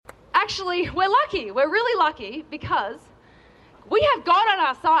actually, we're lucky. We're really lucky because we have God on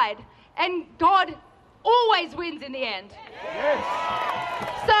our side, and God always wins in the end. Yes.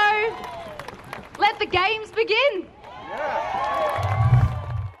 So, let the games begin.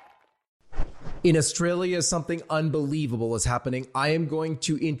 In Australia, something unbelievable is happening. I am going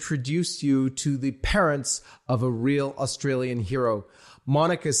to introduce you to the parents of a real Australian hero.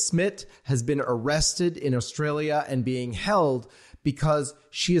 Monica Smith has been arrested in Australia and being held because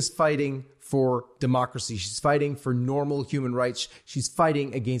she is fighting for democracy. She's fighting for normal human rights. She's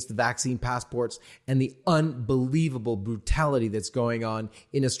fighting against the vaccine passports and the unbelievable brutality that's going on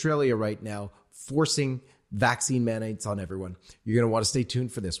in Australia right now, forcing vaccine mandates on everyone. You're going to want to stay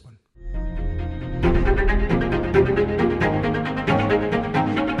tuned for this one.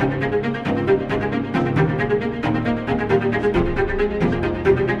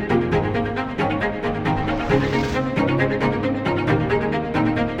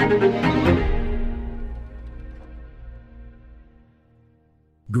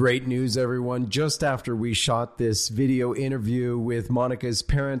 Great news, everyone. Just after we shot this video interview with Monica's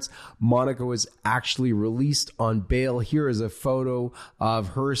parents, Monica was actually released on bail. Here is a photo of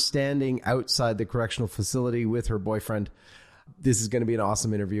her standing outside the correctional facility with her boyfriend. This is going to be an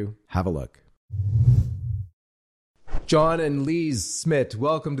awesome interview. Have a look. John and Lise Smith,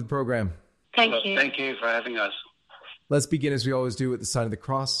 welcome to the program. Thank you. Thank you for having us. Let's begin as we always do with the sign of the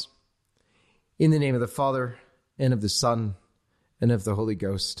cross. In the name of the Father, and of the Son, and of the Holy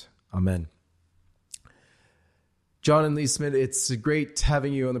Ghost. Amen. John and Lise Smith, it's great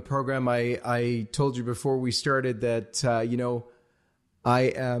having you on the program. I told you before we started that, I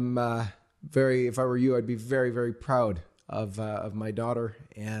am if I were you, I'd be very, very proud of my daughter.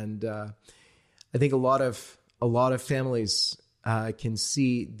 And I think a lot of families can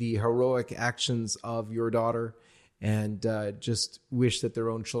see the heroic actions of your daughter and just wish that their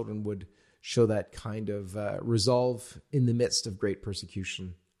own children would show that kind of resolve in the midst of great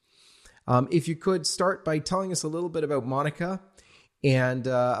persecution. If you could start by telling us a little bit about Monica and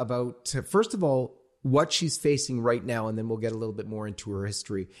about, first of all, what she's facing right now, and then we'll get a little bit more into her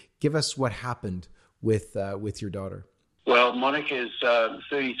history. Give us what happened with your daughter. Well, Monica is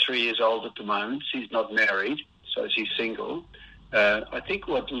 33 years old at the moment. She's not married, so she's single. I think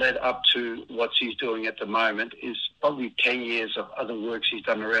what led up to what she's doing at the moment is probably 10 years of other work she's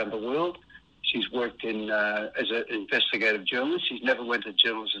done around the world. She's worked as an investigative journalist. She's never went to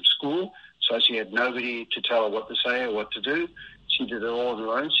journalism school, so she had nobody to tell her what to say or what to do. She did it all on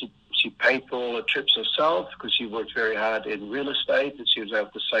her own. She paid for all her trips herself because she worked very hard in real estate and she was able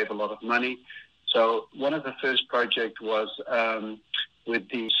to save a lot of money. So one of the first projects was with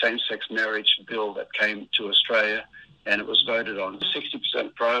the same-sex marriage bill that came to Australia, and it was voted on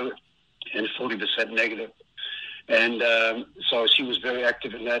 60% pro and 40% negative. And so she was very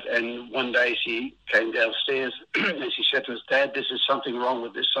active in that. And one day she came downstairs and she said to us, "Dad, this is something wrong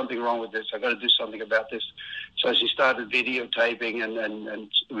with this, something wrong with this. I've got to do something about this." So she started videotaping and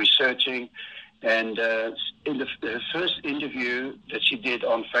researching. And in the first interview that she did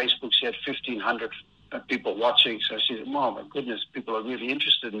on Facebook, she had 1,500 people watching. So she said, "Oh, my goodness, people are really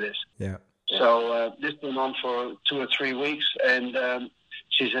interested in this." Yeah. So this went on for 2 or 3 weeks. And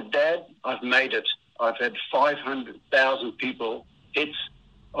she said, "Dad, I've made it. I've had 500,000 people hits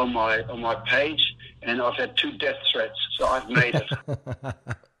on my page, and I've had 2 death threats. So I've made it."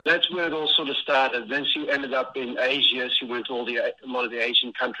 That's where it all sort of started. Then she ended up in Asia. She went to a lot of the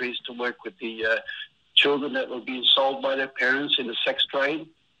Asian countries to work with the children that were being sold by their parents in the sex trade.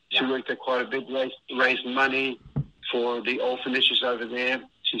 She worked there quite a bit, raised money for the orphanages over there.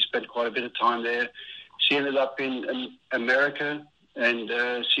 She spent quite a bit of time there. She ended up in America,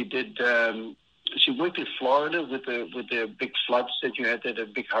 and she did. She worked in Florida with the big floods that you had there, the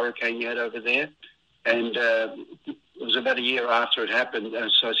big hurricane you had over there. And it was about a year after it happened.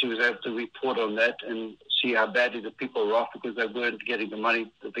 So she was able to report on that and see how badly the people were off because they weren't getting the money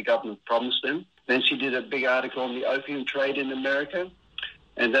that the government promised them. Then she did a big article on the opium trade in America.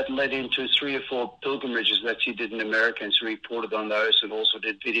 And that led into 3 or 4 pilgrimages that she did in America. And she reported on those and also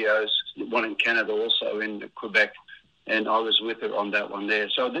did videos, one in Canada also, in Quebec. And I was with her on that one there.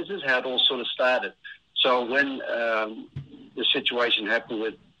 So this is how it all sort of started. So when the situation happened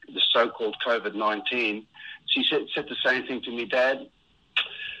with the so-called COVID-19, she said the same thing to me, "Dad,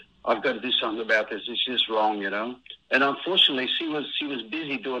 I've got to do something about this. It's just wrong, And unfortunately, she was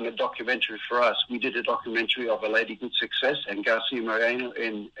busy doing a documentary for us. We did a documentary of A Lady Good Success and Garcia Moreno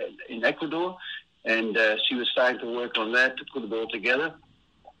in Ecuador. And she was starting to work on that to put it all together.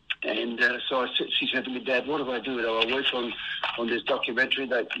 And so she said to me, "Dad, what do I do? Do I work on this documentary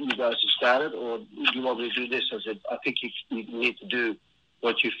that you guys have started, or do you want me to do this?" I said, "I think you need to do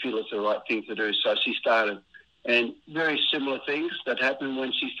what you feel is the right thing to do. So she started. And very similar things that happened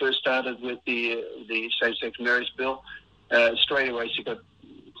when she first started with the same-sex marriage bill. Straight away she got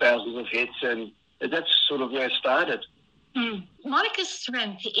thousands of hits, and that's sort of where it started. Monica's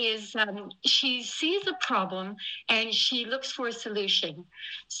strength is she sees a problem and she looks for a solution.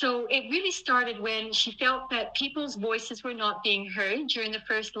 So it really started when she felt that people's voices were not being heard during the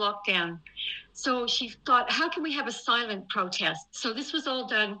first lockdown. So she thought, how can we have a silent protest? So this was all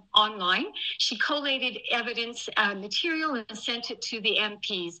done online. She collated evidence material and sent it to the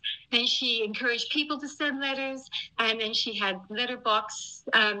MPs. Then she encouraged people to send letters, and then she had letterbox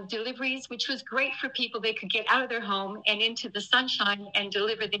deliveries, which was great for people. They could get out of their home and into the sunshine and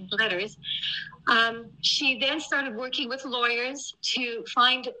deliver the letters. She then started working with lawyers to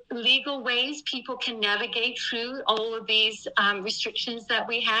find legal ways people can navigate through all of these restrictions that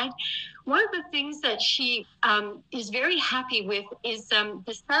we had. One of the things that she is very happy with is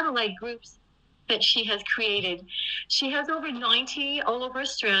the satellite groups that she has created. She has over 90 all over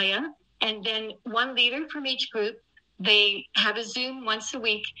Australia, and then one leader from each group. They have a Zoom once a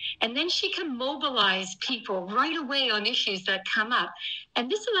week, and then she can mobilize people right away on issues that come up.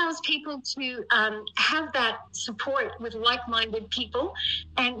 And this allows people to have that support with like-minded people.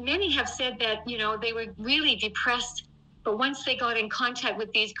 And many have said that, you know, they were really depressed, but once they got in contact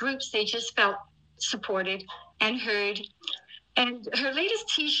with these groups, they just felt supported and heard. And her latest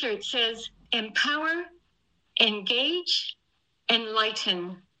T-shirt says, empower, engage,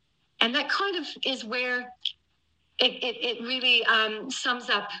 enlighten. And that kind of is where it really sums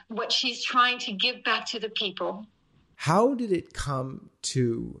up what she's trying to give back to the people. How did it come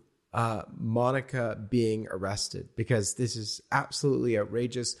to Monica being arrested? Because this is absolutely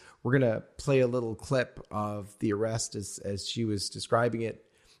outrageous. We're going to play a little clip of the arrest as she was describing it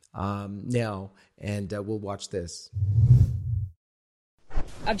now, and we'll watch this.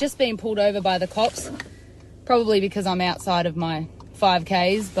 I've just been pulled over by the cops, probably because I'm outside of my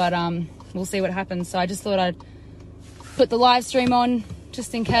 5Ks, but we'll see what happens. So I just thought I'd put the live stream on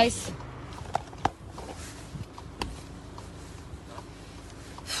just in case.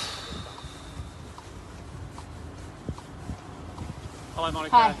 Hello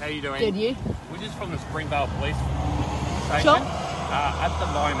Monica, Hi. how are you doing? Good, you? We're just from the Springvale Police Station. Sure. At the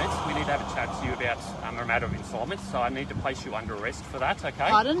moment, we need to have a chat to you about a matter of incitement, so I need to place you under arrest for that, okay?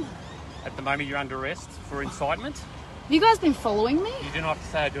 Pardon? At the moment, you're under arrest for incitement. Have you guys been following me? You do not have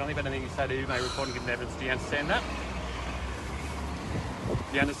to say or do anything, but anything you say to you may report and give evidence. Do you understand that?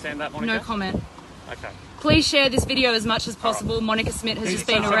 Do you understand that, Monica? No comment. Okay. Please share this video as much as possible. Right. Monica Smith has just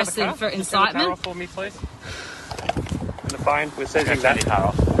been arrested for incitement. Turn the car off for me, please. And the phone, we're seizing that car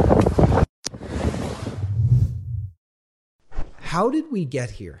off. How did we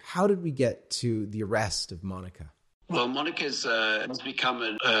get here? How did we get to the arrest of Monica? Well, Monica's has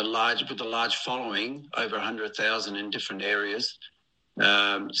become a large following, over 100,000 in different areas.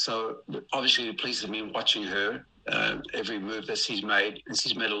 So obviously the police have been watching her, every move that she's made, and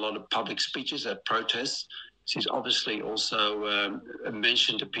she's made a lot of public speeches at protests. She's obviously also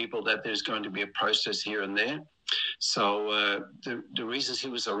mentioned to people that there's going to be a protest here and there. So the reason she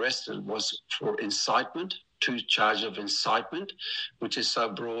was arrested was for incitement, 2 charges of incitement, which is so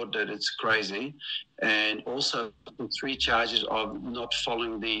broad that it's crazy, and also 3 charges of not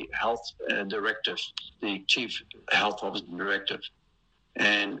following the health directive, the Chief Health Officer directive.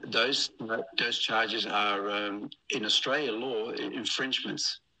 And those charges are, in Australia law,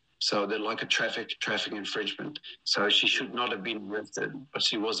 infringements. So they're like a traffic infringement. So she should not have been arrested, but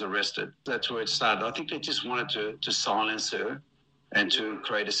she was arrested. That's where it started. I think they just wanted to silence her and to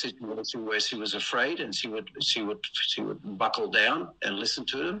create a situation where she was afraid and she would buckle down and listen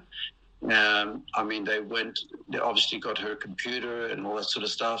to them. I mean, they obviously got her computer and all that sort of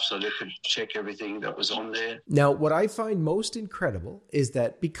stuff so they could check everything that was on there. Now, what I find most incredible is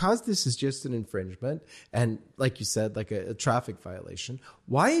that because this is just an infringement and, like you said, like a traffic violation,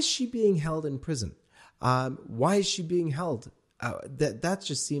 why is she being held in prison? Why is she being held? That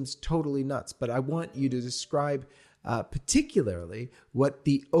just seems totally nuts. But I want you to describe particularly what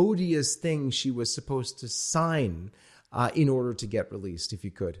the odious thing she was supposed to sign in order to get released, if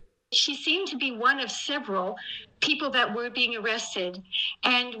you could. She seemed to be one of several people that were being arrested.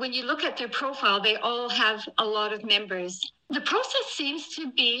 And when you look at their profile, they all have a lot of members. The process seems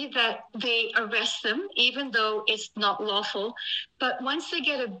to be that they arrest them, even though it's not lawful. But once they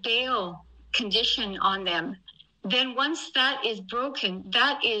get a bail condition on them, then once that is broken,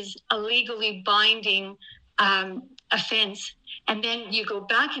 that is a legally binding offense. And then you go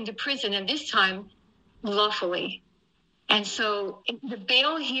back into prison, and this time lawfully. And so the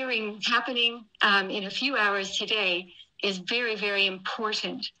bail hearing happening in a few hours today is very, very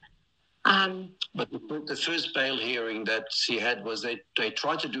important. But the first bail hearing that she had was they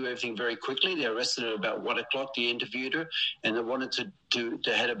tried to do everything very quickly. They arrested her about 1 o'clock. They interviewed her, and they wanted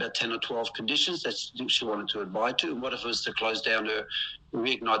they had about 10 or 12 conditions that she wanted to abide to. And one of it was to close down her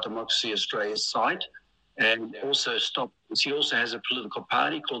Reignite Democracy Australia site, and also stop. She also has a political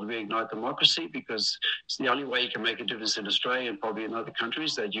party called Reignite Democracy, because it's the only way you can make a difference in Australia and probably in other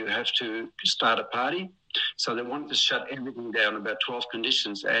countries, that you have to start a party. So they wanted to shut everything down, about 12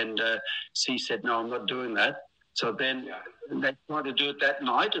 conditions. And she said, no, I'm not doing that. So then they tried to do it that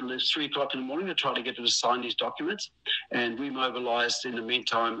night, and it's 3 o'clock in the morning. They tried to get her to sign these documents. And we mobilised, in the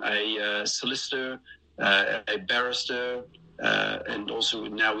meantime, a solicitor, a barrister, and also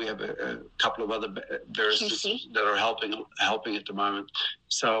now we have a couple of other barristers that are helping at the moment.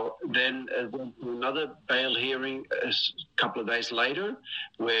 So then another bail hearing a couple of days later,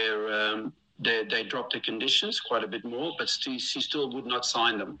 where they dropped the conditions quite a bit more, but she still would not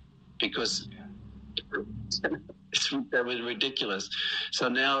sign them because that was ridiculous. So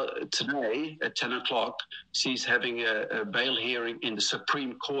now today at 10 o'clock, she's having a bail hearing in the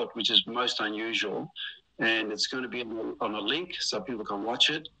Supreme Court, which is most unusual. And it's going to be on a link so people can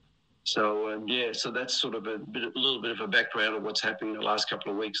watch it. So, so that's sort of a little bit of a background of what's happening in the last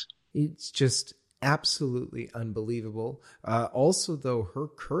couple of weeks. It's just absolutely unbelievable. Also, though, her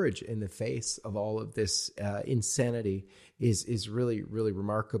courage in the face of all of this insanity is really, really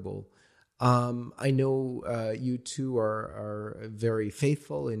remarkable. I know you two are very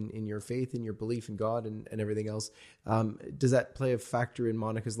faithful in your faith, in your belief in God and everything else. Does that play a factor in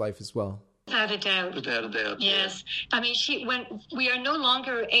Monica's life as well? Without a doubt. Without a doubt. Yes. I mean, when we are no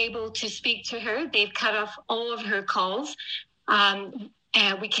longer able to speak to her, they've cut off all of her calls. And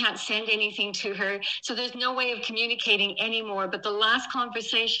we can't send anything to her. So there's no way of communicating anymore. But the last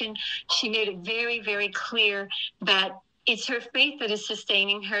conversation, she made it very, very clear that it's her faith that is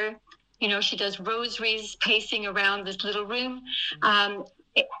sustaining her. You know, she does rosaries, pacing around this little room.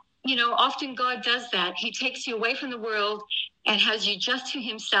 Often God does that. He takes you away from the world and has you just to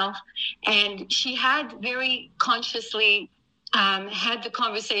himself. And she had very consciously had the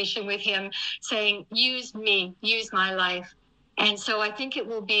conversation with him saying, use me, use my life. And so I think it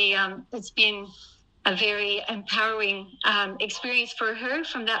will be, it's been a very empowering experience for her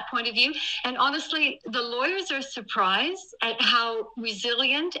from that point of view. And honestly, the lawyers are surprised at how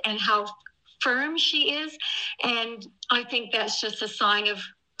resilient and how firm she is. And I think that's just a sign of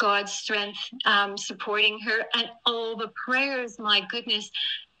God's strength supporting her, and all the prayers. My goodness,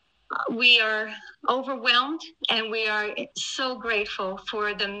 we are overwhelmed, and we are so grateful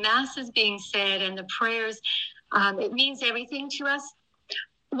for the masses being said and the prayers. It means everything to us.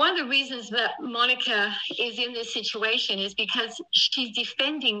 One of the reasons that Monica is in this situation is because she's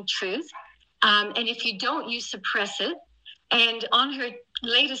defending truth, and if you don't, you suppress it. And on her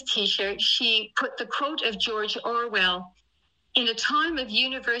latest T-shirt, she put the quote of George Orwell: "In a time of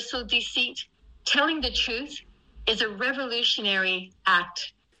universal deceit, telling the truth is a revolutionary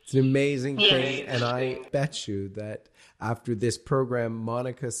act." It's an amazing thing, and I bet you that after this program,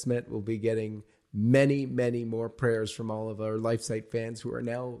 Monica Smith will be getting many, many more prayers from all of our LifeSite fans who are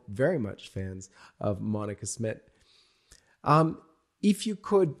now very much fans of Monica Smith. If you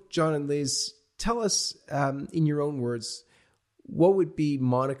could, John and Liz, tell us in your own words, what would be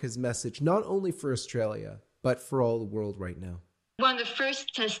Monica's message, not only for Australia, but for all the world right now? One of the first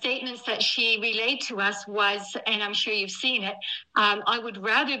statements that she relayed to us was, and I'm sure you've seen it, I would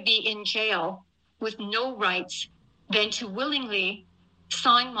rather be in jail with no rights than to willingly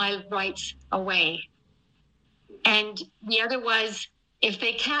sign my rights away. And the other was, if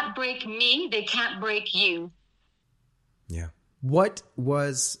they can't break me, they can't break you. Yeah. What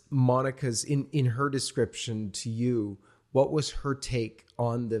was Monica's, in her description to you, what was her take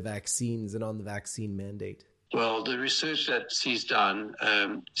on the vaccines and on the vaccine mandate? Well, the research that she's done,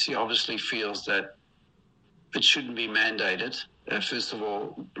 she obviously feels that it shouldn't be mandated. First of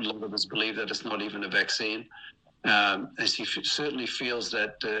all, a lot of us believe that it's not even a vaccine. And she certainly feels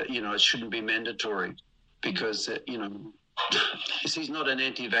that, it shouldn't be mandatory because, she's not an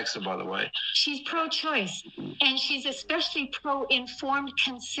anti-vaxxer, by the way. She's pro-choice, and she's especially pro-informed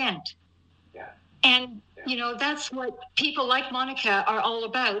consent. Yeah. And, that's what people like Monica are all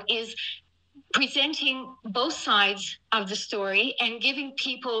about, is presenting both sides of the story and giving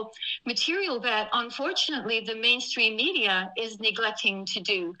people material that, unfortunately, the mainstream media is neglecting to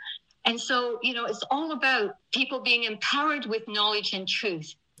do. And so, it's all about people being empowered with knowledge and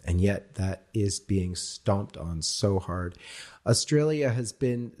truth. And yet that is being stomped on so hard. Australia has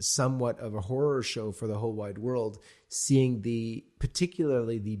been somewhat of a horror show for the whole wide world, seeing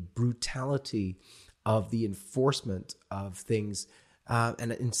particularly the brutality of the enforcement of things.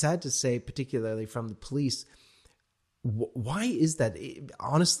 And sad to say, particularly from the police, why is that?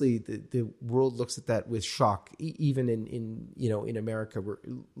 Honestly, the world looks at that with shock. Even in America, we're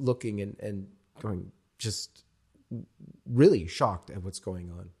looking and going just really shocked at what's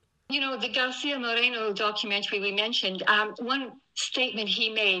going on. The Garcia Moreno documentary we mentioned, one statement he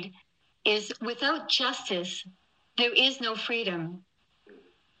made is, without justice, there is no freedom.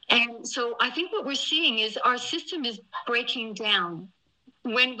 And so I think what we're seeing is our system is breaking down.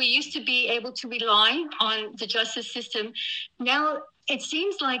 When we used to be able to rely on the justice system, now it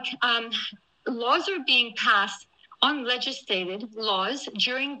seems like laws are being passed, unlegislated laws,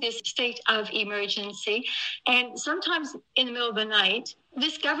 during this state of emergency. And sometimes in the middle of the night,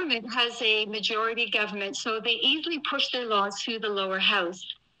 this government has a majority government, so they easily push their laws through the lower house.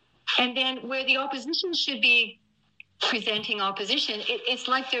 And then where the opposition should be presenting opposition, it's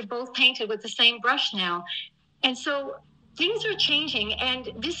like they're both painted with the same brush now. And so things are changing,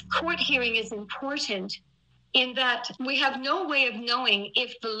 and this court hearing is important in that we have no way of knowing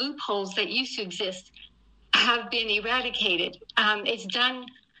if the loopholes that used to exist have been eradicated. It's done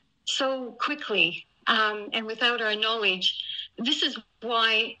so quickly and without our knowledge. This is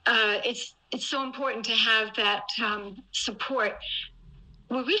why it's so important to have that support.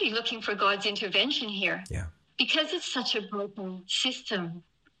 We're really looking for God's intervention here. Yeah. Because it's such a broken system.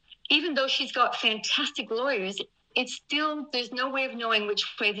 Even though she's got fantastic lawyers, it's still, there's no way of knowing which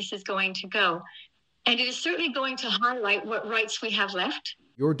way this is going to go. And it is certainly going to highlight what rights we have left.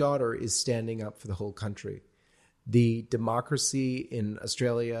 Your daughter is standing up for the whole country. The democracy in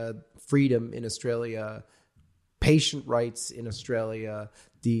Australia, freedom in Australia, patient rights in Australia,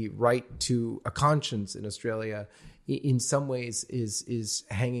 the right to a conscience in Australia, in some ways is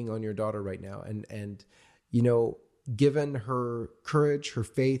hanging on your daughter right now. And given her courage, her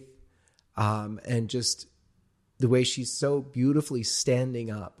faith, and just the way she's so beautifully standing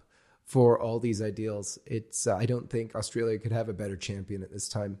up for all these ideals, I don't think Australia could have a better champion at this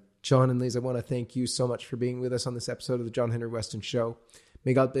time. John and Liz, I want to thank you so much for being with us on this episode of the John Henry Weston Show.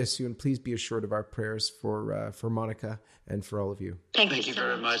 May God bless you, and please be assured of our prayers for Monica and for all of you. Thank you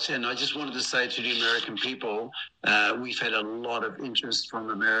very much. And I just wanted to say to the American people, we've had a lot of interest from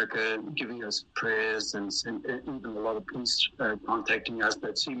America giving us prayers, and even a lot of police contacting us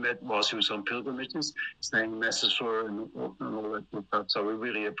that she met while she was on pilgrimages, saying masses for her and all that good stuff. So we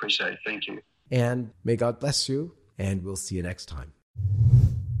really appreciate it. Thank you. And may God bless you, and we'll see you next time.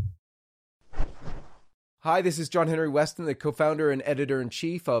 Hi, this is John Henry Weston, the co-founder and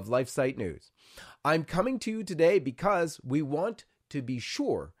editor-in-chief of LifeSite News. I'm coming to you today because we want to be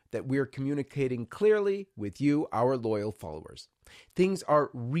sure that we're communicating clearly with you, our loyal followers. Things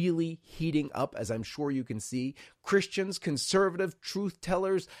are really heating up, as I'm sure you can see. Christians, conservative, truth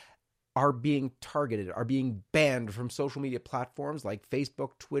tellers are being targeted, are being banned from social media platforms like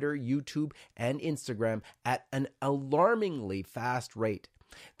Facebook, Twitter, YouTube, and Instagram at an alarmingly fast rate.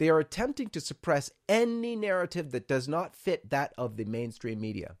 They are attempting to suppress any narrative that does not fit that of the mainstream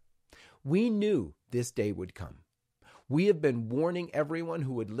media. We knew this day would come. We have been warning everyone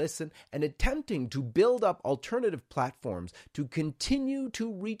who would listen and attempting to build up alternative platforms to continue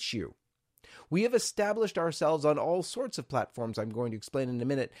to reach you. We have established ourselves on all sorts of platforms I'm going to explain in a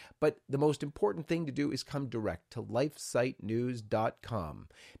minute, but the most important thing to do is come direct to lifesitenews.com,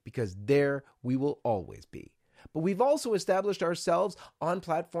 because there we will always be. But we've also established ourselves on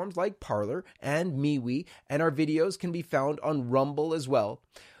platforms like Parler and MeWe, and our videos can be found on Rumble as well.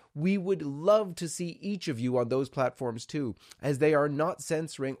 We would love to see each of you on those platforms too, as they are not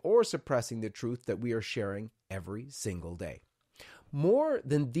censoring or suppressing the truth that we are sharing every single day. More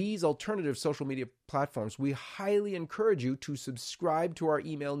than these alternative social media platforms, we highly encourage you to subscribe to our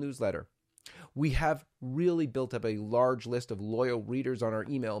email newsletter. We have really built up a large list of loyal readers on our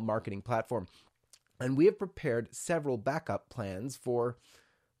email marketing platform, and we have prepared several backup plans for,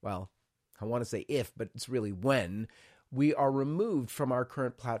 well, I want to say if, but it's really when, we are removed from our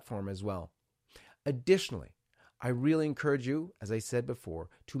current platform as well. Additionally, I really encourage you, as I said before,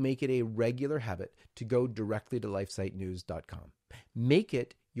 to make it a regular habit to go directly to lifesitenews.com. Make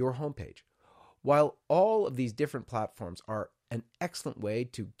it your homepage. While all of these different platforms are an excellent way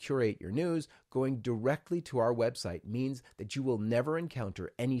to curate your news, going directly to our website means that you will never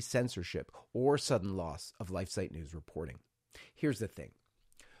encounter any censorship or sudden loss of LifeSite News reporting. Here's the thing.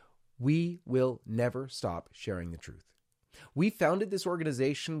 We will never stop sharing the truth. We founded this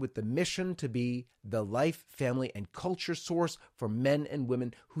organization with the mission to be the life, family, and culture source for men and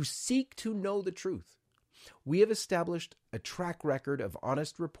women who seek to know the truth. We have established a track record of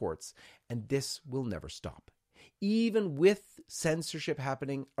honest reports, and this will never stop, even with censorship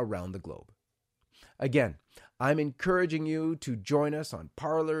happening around the globe. Again, I'm encouraging you to join us on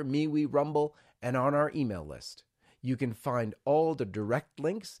Parler, MeWe, Rumble, and on our email list. You can find all the direct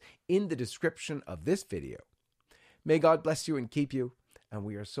links in the description of this video. May God bless you and keep you, and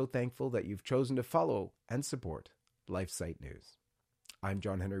we are so thankful that you've chosen to follow and support LifeSite News. I'm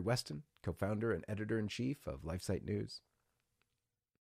John Henry Weston, co-founder and editor-in-chief of LifeSite News.